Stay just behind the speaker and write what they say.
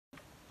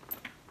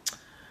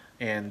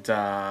And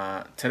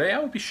today I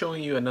will be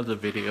showing you another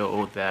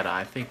video that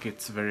I think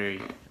it's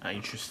very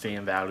interesting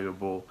and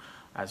valuable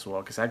as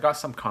well, because I got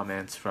some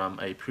comments from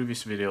a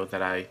previous video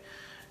that you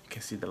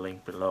can see the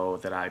link below,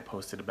 that I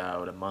posted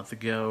about a month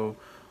ago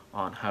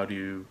on how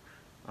to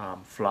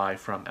fly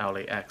from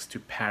LAX to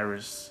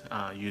Paris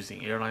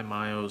using airline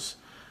miles,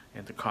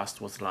 and the cost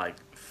was like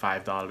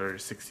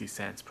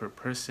 $5.60 per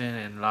person.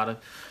 And a lot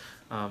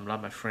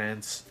of my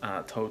friends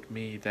told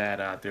me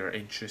that they're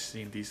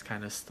interested in these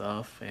kind of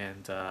stuff,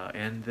 and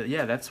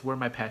yeah, that's where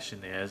my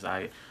passion is.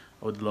 I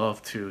would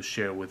love to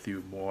share with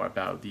you more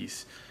about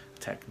these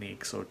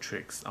techniques or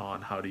tricks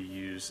on how to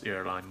use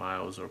airline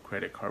miles or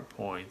credit card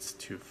points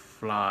to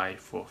fly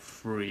for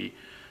free,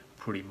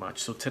 pretty much.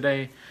 So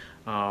today,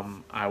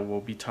 I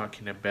will be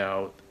talking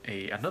about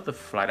another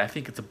flight. I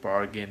think it's a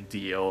bargain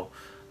deal.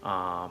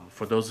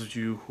 For those of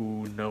you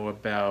who know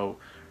about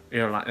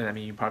airline, I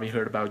mean, you probably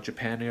heard about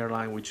Japan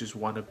Airline, which is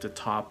one of the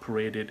top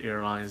rated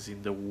airlines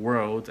in the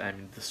world. I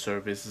mean, the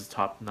service is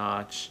top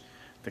notch,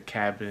 the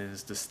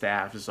cabins, the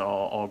staff is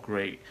all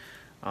great.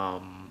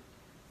 Um,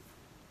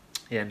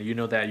 and you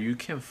know that you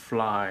can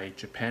fly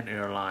Japan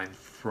Airline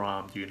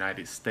from the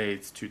United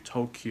States to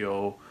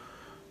Tokyo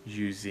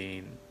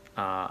using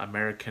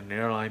American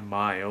Airline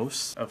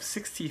miles of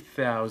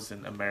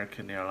 60,000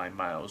 American Airline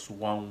miles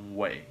one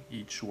way,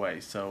 each way.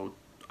 So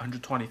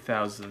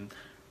 120,000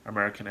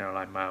 American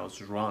Airline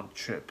miles round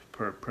trip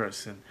per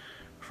person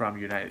from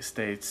United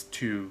States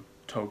to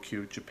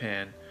Tokyo,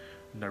 Japan,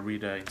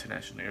 Narita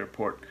International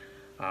Airport,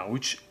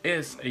 which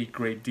is a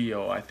great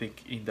deal. I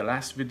think in the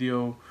last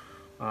video,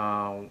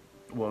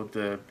 well,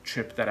 the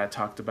trip that I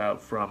talked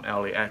about from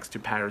LAX to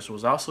Paris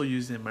was also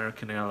using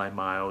American Airline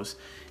miles,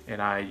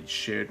 and I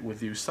shared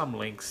with you some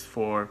links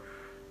for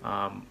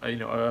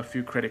a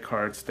few credit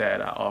cards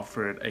that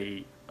offered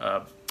a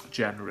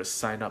generous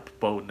sign-up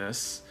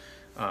bonus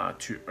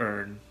to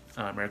earn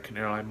American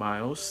Airline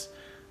miles.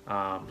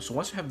 So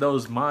once you have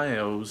those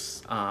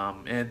miles,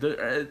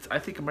 I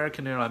think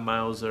American Airline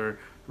miles are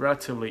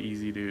relatively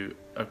easy to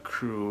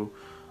accrue,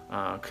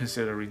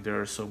 considering there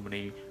are so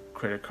many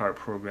credit card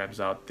programs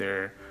out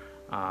there.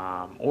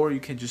 Or you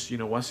can just,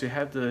 once you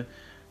have the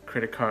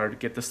credit card,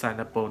 get the sign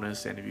up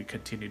bonus, and if you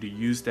continue to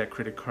use that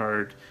credit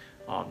card,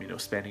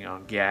 spending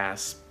on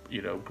gas,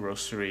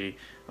 grocery,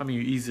 I mean,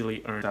 you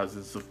easily earn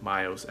thousands of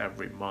miles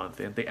every month,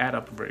 and they add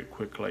up very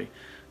quickly.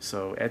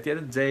 So at the end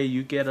of the day,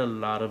 you get a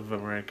lot of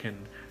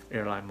American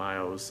Airline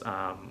miles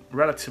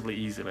relatively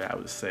easily, I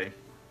would say.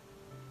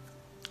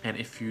 And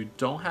if you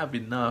don't have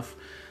enough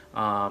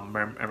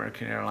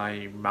American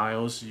Airline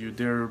miles,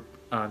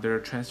 they're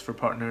transfer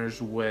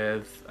partners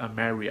with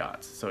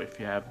Marriott. So if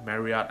you have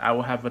Marriott, I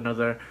will have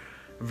another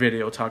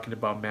video talking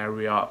about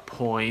Marriott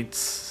points.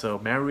 So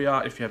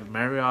Marriott, if you have a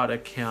Marriott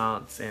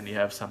account and you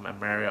have some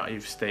Marriott,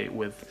 you've stayed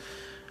with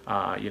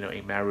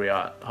in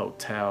Marriott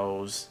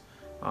hotels,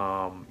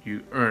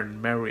 you earn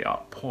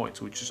Marriott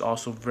points, which is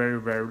also very,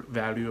 very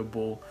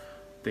valuable.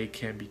 They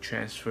can be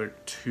transferred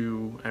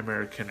to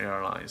American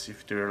Airlines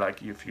if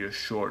you're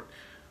short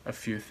a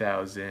few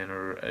thousand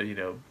or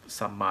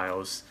some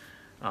miles.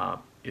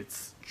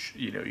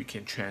 You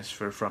can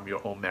transfer from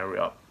your own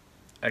Marriott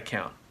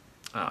account.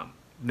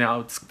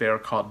 Now they're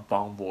called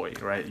Bonvoy,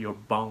 right? Your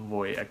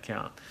Bonvoy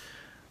account,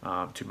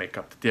 to make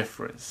up the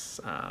difference,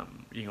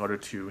 in order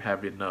to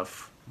have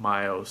enough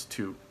miles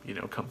to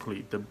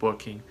complete the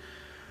booking.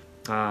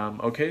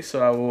 Okay,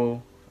 so I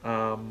will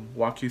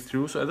walk you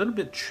through. So a little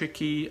bit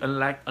tricky,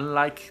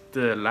 unlike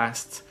the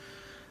last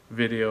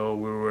video,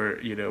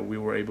 we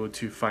were able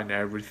to find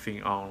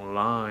everything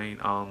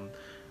online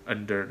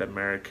under the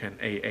American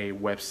AA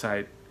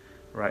website,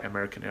 right?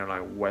 American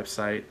Airline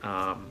website.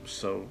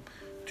 So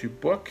to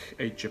book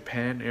a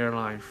Japan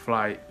Airline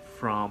flight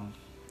from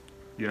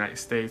United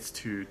States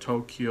to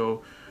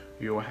Tokyo,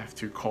 you will have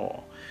to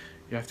call.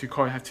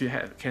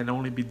 Can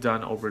only be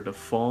done over the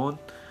phone.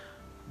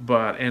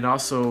 And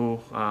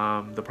also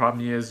the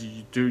problem is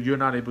you're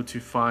not able to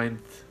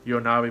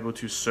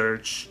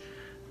search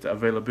the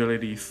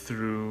availability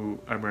through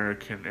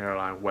American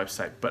Airline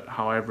website. But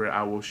however,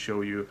 I will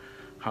show you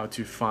how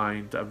to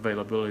find the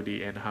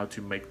availability and how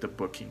to make the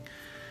booking.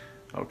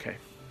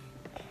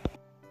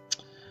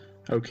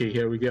 Okay,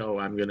 here we go.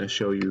 I'm gonna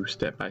show you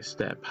step by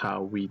step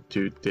how we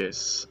do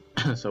this.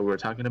 So we're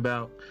talking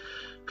about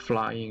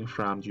flying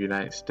from the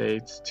United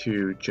States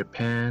to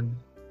Japan,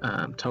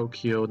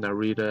 Tokyo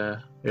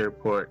Narita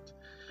Airport,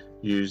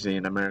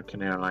 using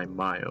American Airline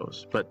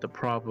miles. But the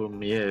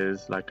problem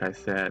is, like I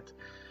said,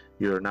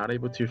 you're not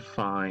able to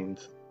find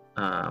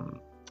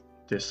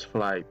this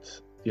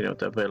flight,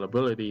 the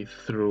availability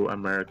through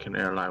American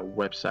Airline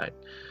website.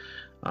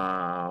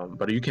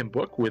 But you can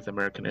book with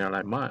American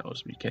Airline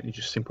miles. You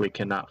just simply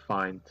cannot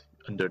find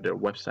under their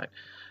website.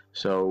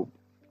 So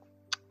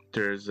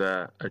there's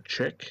a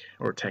trick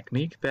or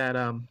technique that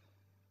I'm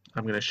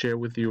going to share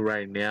with you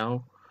right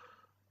now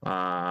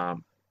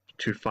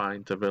to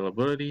find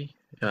availability.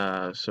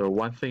 So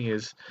one thing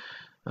is,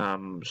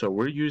 so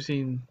we're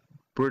using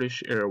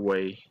British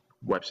Airways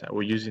website.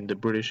 We're using the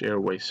British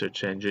Airways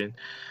search engine.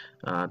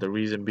 The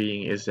reason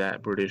being is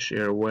that British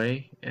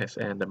Airways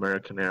and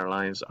American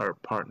Airlines are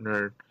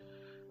partnered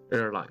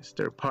airlines.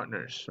 They're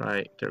partners,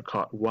 right? They're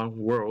called One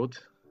World.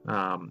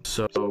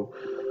 So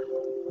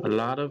a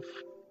lot of,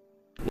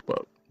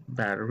 well,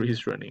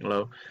 batteries running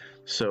low.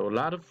 So a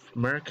lot of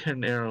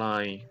American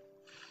Airline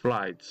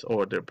flights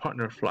or their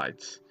partner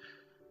flights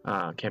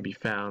can be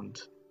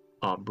found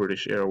on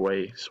British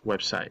Airways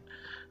website.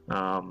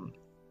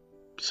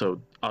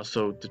 So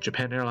also the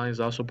Japan Airline is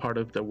also part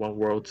of the One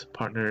World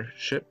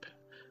partnership.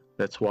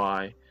 That's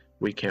why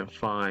we can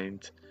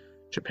find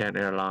Japan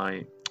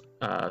Airline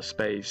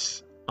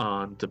space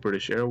on the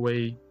British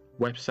Airways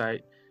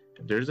website.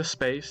 If there's a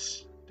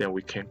space, then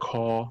we can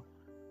call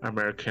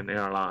American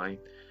Airline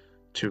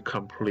to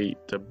complete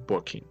the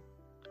booking.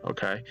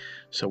 Okay,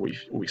 so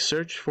we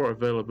search for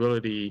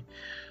availability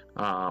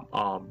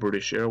on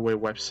British Airways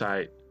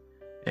website,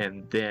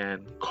 and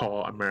then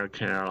call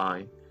American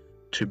Airline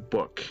to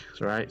book,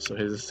 right? So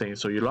here's the thing.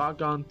 So you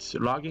log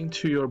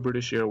into your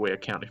British Airways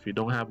account. If you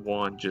don't have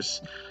one,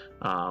 just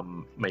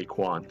make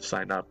one,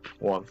 sign up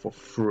one for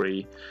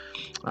free.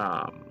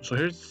 So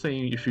here's the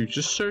thing. If you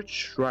just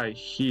search right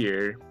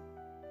here,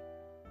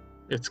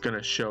 it's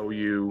gonna show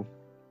you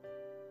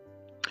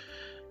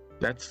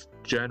that's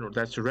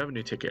the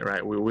revenue ticket,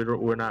 right?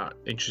 We're not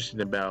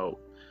interested about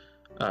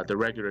the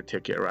regular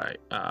ticket, right?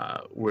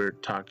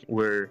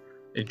 We're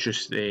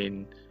interested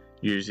in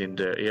using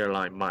the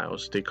airline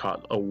miles. They call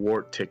it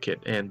award ticket,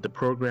 and the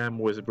program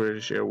with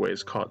British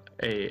Airways called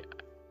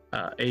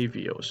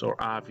Avios or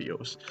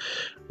Avios,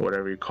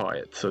 whatever you call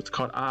it. So it's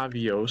called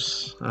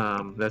Avios.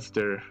 That's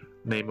their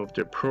name of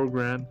their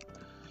program.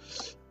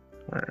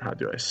 All right, how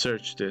do I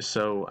search this?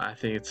 So I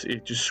think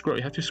just scroll.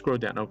 You have to scroll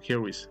down. Oh,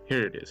 here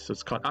it is. So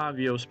it's called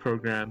Avios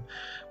program.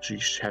 So you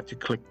have to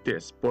click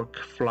this, book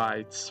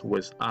flights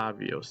with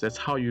Avios. That's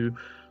how you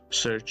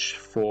search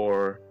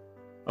for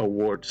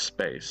award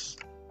space.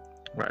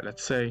 Right,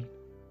 let's say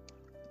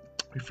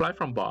we fly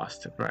from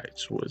Boston, right,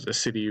 which was a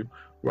city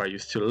where I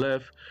used to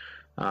live.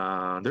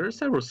 There are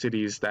several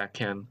cities that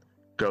can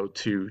go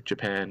to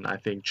Japan. I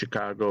think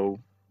Chicago,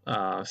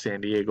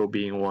 San Diego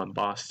being one,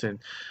 Boston.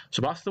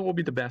 So Boston will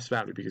be the best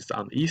value because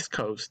on the East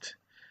Coast,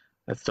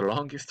 that's the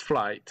longest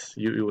flight.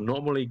 You will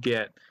normally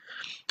get,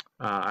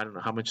 I don't know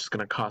how much it's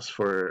going to cost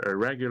for a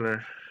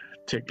regular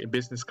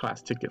business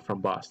class ticket from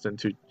Boston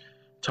to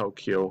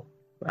Tokyo.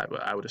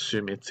 I would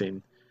assume it's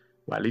in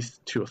at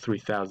least $2,000 or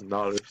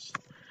 $3,000,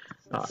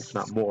 if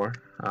not more.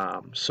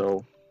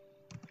 So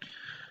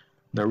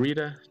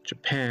Narita,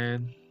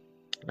 Japan.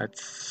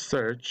 Let's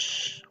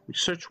search. We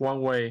search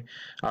one way.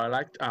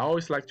 I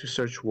always like to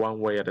search one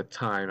way at a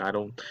time. I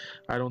don't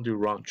do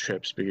round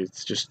trips because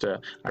it's just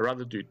I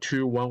rather do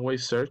 2 one-way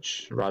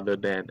search rather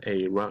than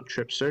a round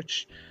trip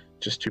search,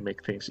 just to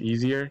make things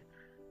easier.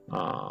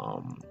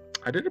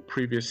 I did a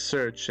previous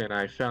search and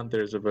I found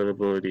there's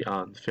availability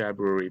on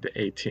February the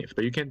 18th,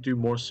 but you can do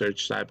more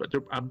search side, but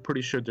I'm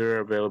pretty sure there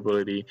are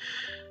availability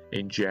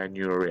in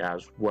January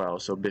as well.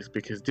 So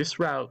because this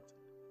route,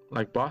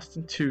 like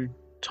Boston to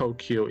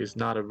Tokyo, is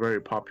not a very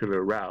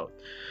popular route.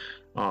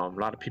 A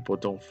lot of people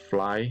don't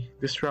fly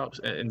this route,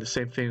 and the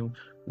same thing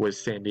with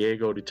San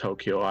Diego to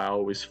Tokyo. I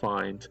always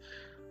find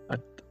a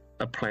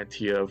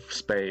plenty of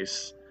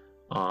space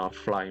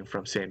flying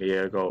from San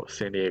Diego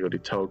to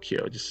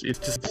Tokyo. It's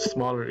just a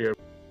smaller area.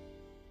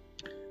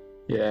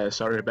 Yeah,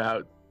 sorry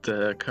about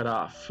the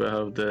cutoff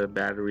of the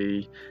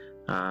battery.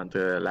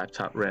 The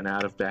laptop ran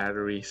out of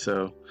battery,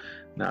 so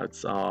now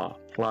it's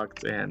all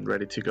plugged and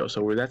ready to go.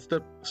 So that's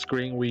the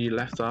screen we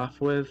left off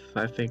with.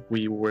 I think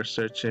we were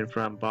searching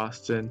from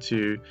Boston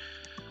to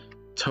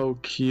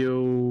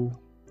Tokyo,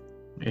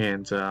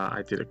 and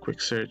I did a quick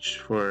search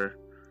for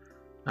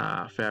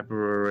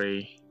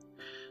February.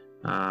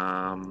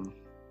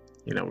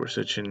 We're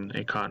searching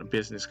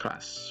business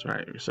class,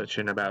 right? We're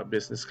searching about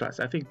business class.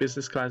 I think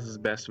business class is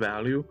best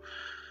value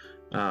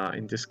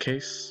in this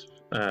case,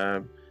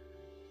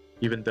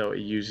 even though it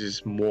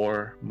uses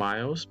more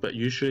miles, but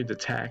usually the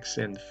tax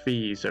and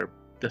fees are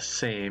the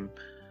same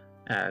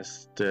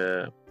as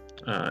the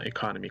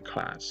economy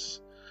class.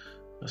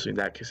 So in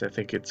that case, I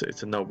think it's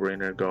a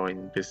no-brainer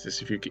going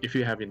business if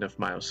you have enough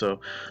miles.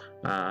 So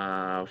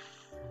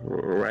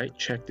right,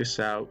 check this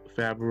out.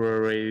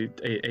 February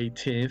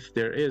 18th,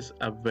 there is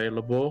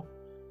available.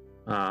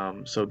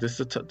 So this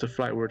is the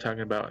flight we're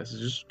talking about.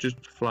 It's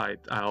just flight.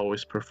 I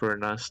always prefer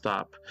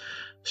non-stop,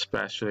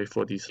 especially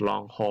for these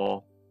long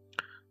haul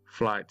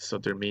flights. So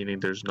they're meaning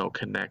there's no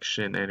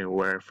connection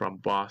anywhere from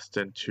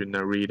Boston to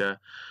Narita.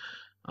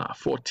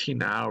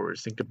 14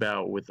 hours. Think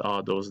about with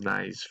all those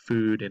nice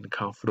food and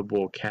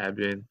comfortable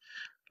cabin,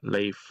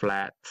 lay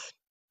flat,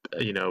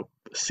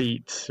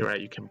 seats,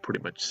 right? You can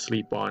pretty much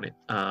sleep on it.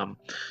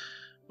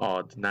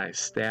 All the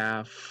nice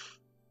staff.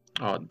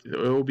 It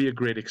will be a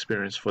great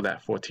experience for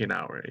that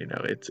 14-hour.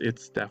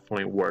 It's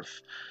definitely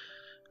worth.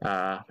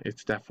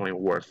 It's definitely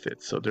worth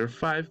it. So there are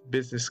 5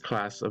 business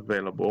class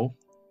available.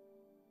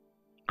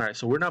 All right,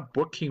 so we're not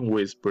booking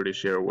with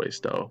British Airways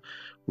though.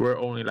 We're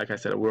only, like I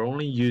said, we're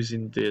only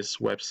using this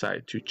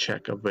website to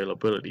check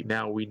availability.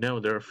 Now we know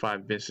there are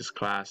 5 business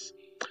class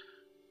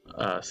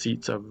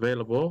seats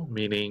available,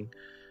 meaning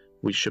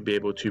we should be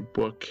able to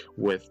book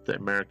with the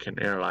American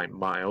Airline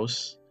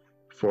miles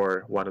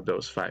for one of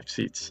those 5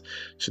 seats.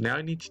 So now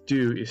I need to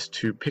do is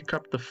to pick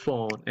up the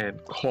phone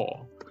and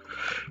call,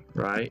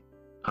 right?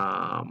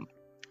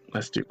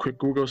 Let's do a quick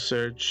Google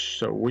search.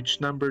 So which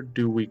number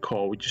do we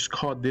call? We just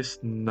call this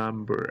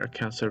number,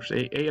 account service.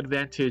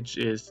 Aadvantage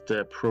is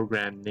the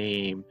program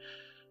name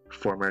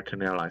for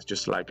American Airlines,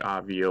 just like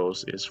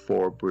Avios is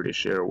for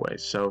British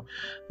Airways. So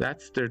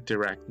that's their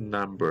direct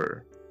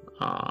number.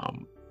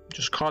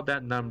 Just call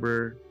that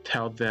number,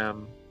 tell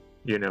them,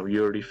 you know,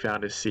 you already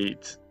found a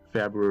seat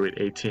February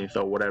 18th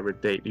or whatever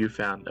date you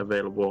found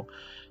available.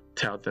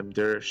 Tell them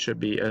there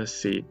should be a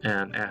seat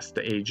and ask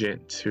the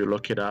agent to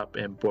look it up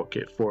and book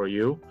it for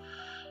you.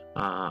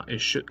 It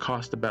should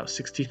cost about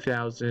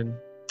 60,000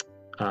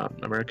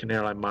 American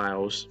Airline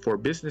miles for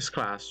business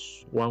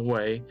class one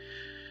way,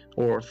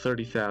 or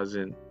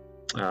 30,000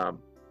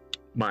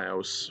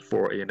 miles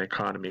for an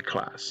economy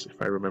class, if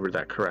I remember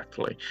that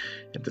correctly.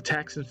 And the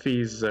tax and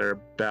fees are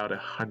about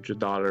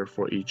 $100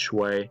 for each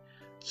way,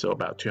 so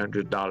about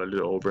 $200, a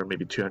little over,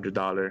 maybe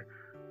 $200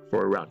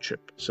 for a round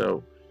trip.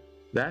 So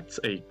that's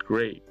a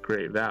great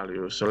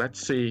value. So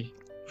let's see,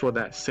 for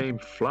that same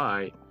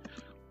flight,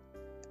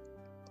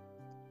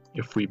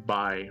 if we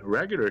buy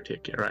regular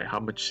ticket, right, how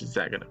much is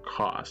that gonna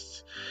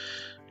cost?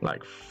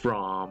 Like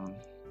from,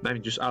 I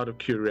mean, just out of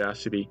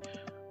curiosity,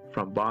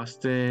 from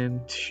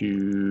Boston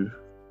to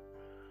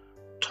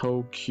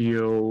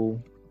Tokyo,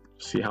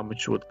 see how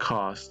much it would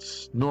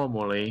cost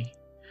normally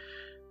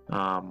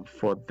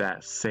for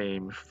that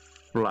same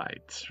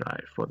flight,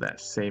 right? For that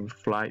same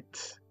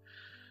flight,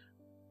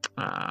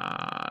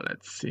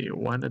 let's see,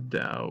 one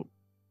adult,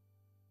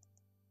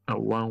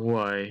 one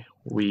way,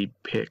 we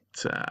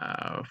picked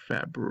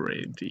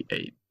February the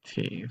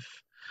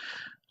 18th,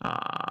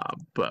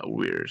 but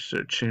we're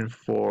searching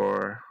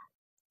for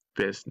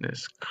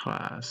business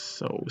class.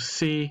 So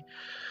see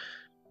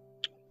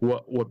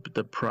what would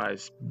the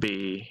price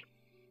be.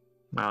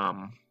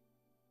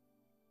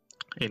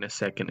 In a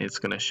second it's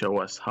gonna show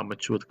us how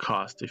much it would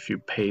cost if you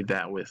pay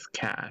that with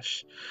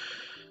cash.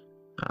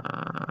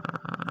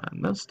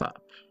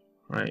 Non-stop,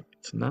 right?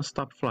 It's a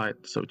non-stop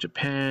flight. So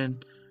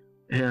Japan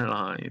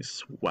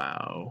Airlines,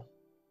 wow,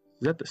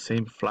 is that the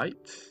same flight?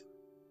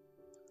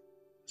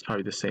 It's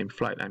probably the same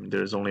flight. I mean,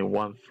 there's only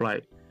one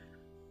flight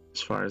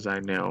as far as I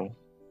know.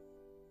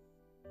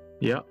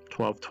 Yep,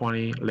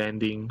 12:20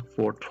 landing,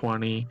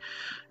 4:20,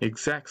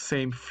 exact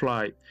same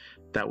flight.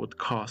 That would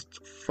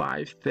cost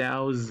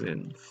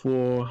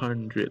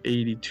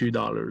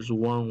 $5,482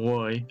 one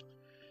way,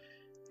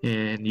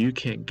 and you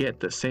can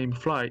get the same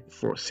flight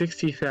for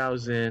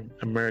 60,000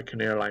 American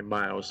Airline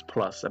miles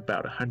plus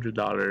about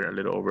 $100, a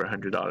little over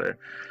 $100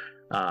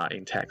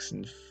 in tax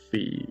and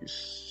fees.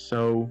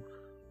 So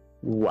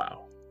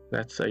wow,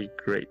 that's a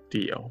great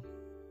deal.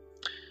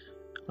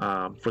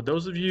 For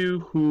those of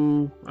you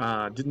who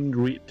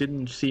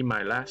didn't see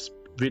my last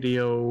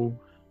video,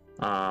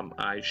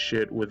 I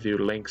shared with you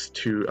links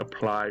to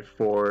apply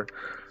for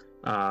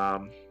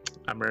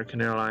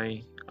American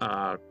Airline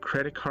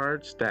credit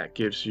cards. That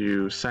gives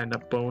you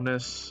sign-up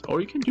bonus, or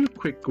you can do a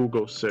quick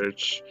Google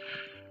search.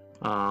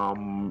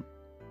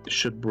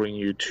 Should bring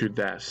you to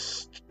that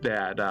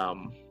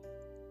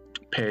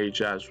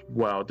page as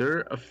well. There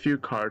are a few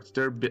cards.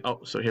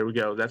 Oh, so here we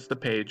go. That's the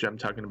page I'm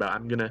talking about.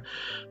 I'm gonna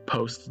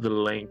post the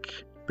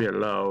link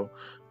below.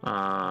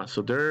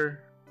 So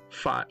there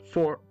are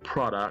 4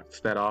 products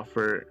that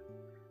offer,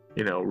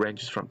 you know,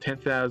 ranges from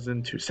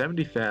 10,000 to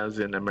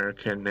 70,000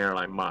 American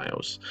Airline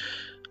miles.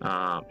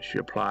 If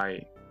you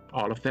apply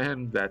all of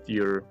them, that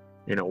you're,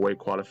 you know, way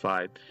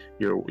qualified.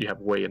 You have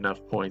way enough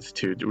points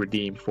to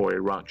redeem for a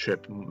round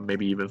trip,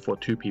 maybe even for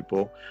 2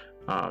 people.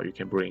 You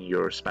can bring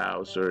your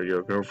spouse or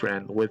your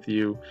girlfriend with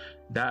you.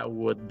 That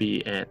would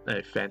be a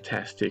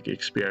fantastic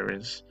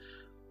experience.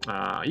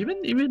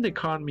 Even the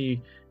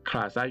economy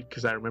class,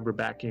 because I remember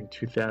back in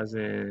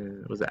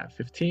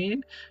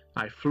 2015,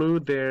 I flew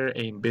there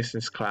in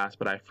business class,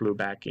 but I flew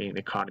back in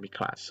economy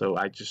class. So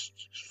I just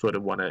sort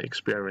of want to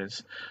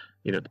experience,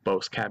 you know,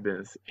 both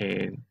cabins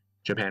in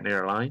Japan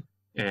Airline,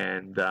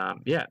 and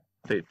yeah,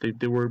 they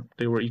were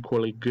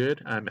equally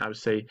good. I would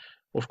say,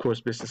 of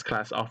course, business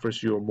class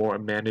offers you more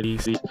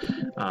amenities,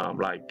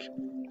 like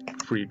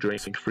free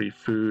drinks and free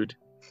food,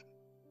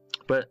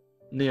 but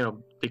you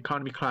know,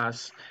 economy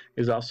class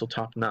is also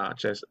top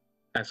notch as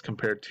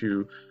compared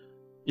to,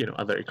 you know,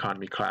 other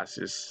economy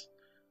classes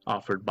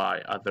offered by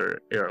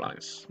other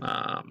airlines.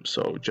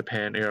 So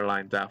Japan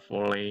Airline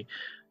definitely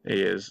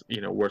is,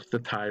 you know, worth the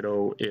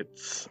title.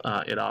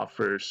 It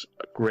offers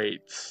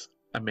great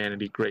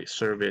amenity, great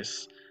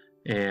service,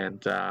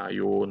 and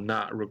you will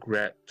not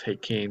regret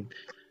taking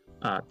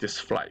this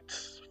flight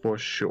for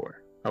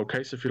sure.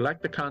 Okay, so if you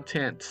like the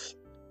content,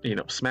 you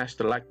know, smash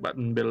the like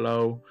button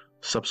below,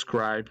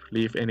 subscribe,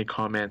 leave any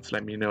comments,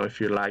 let me know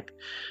if you like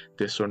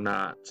this or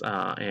not,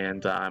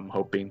 and I'm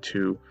hoping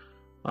to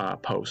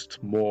post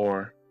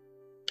more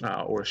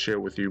or share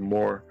with you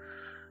more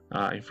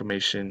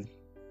information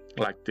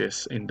like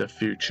this in the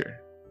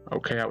future.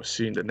 Okay, I will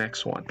see you in the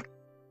next one.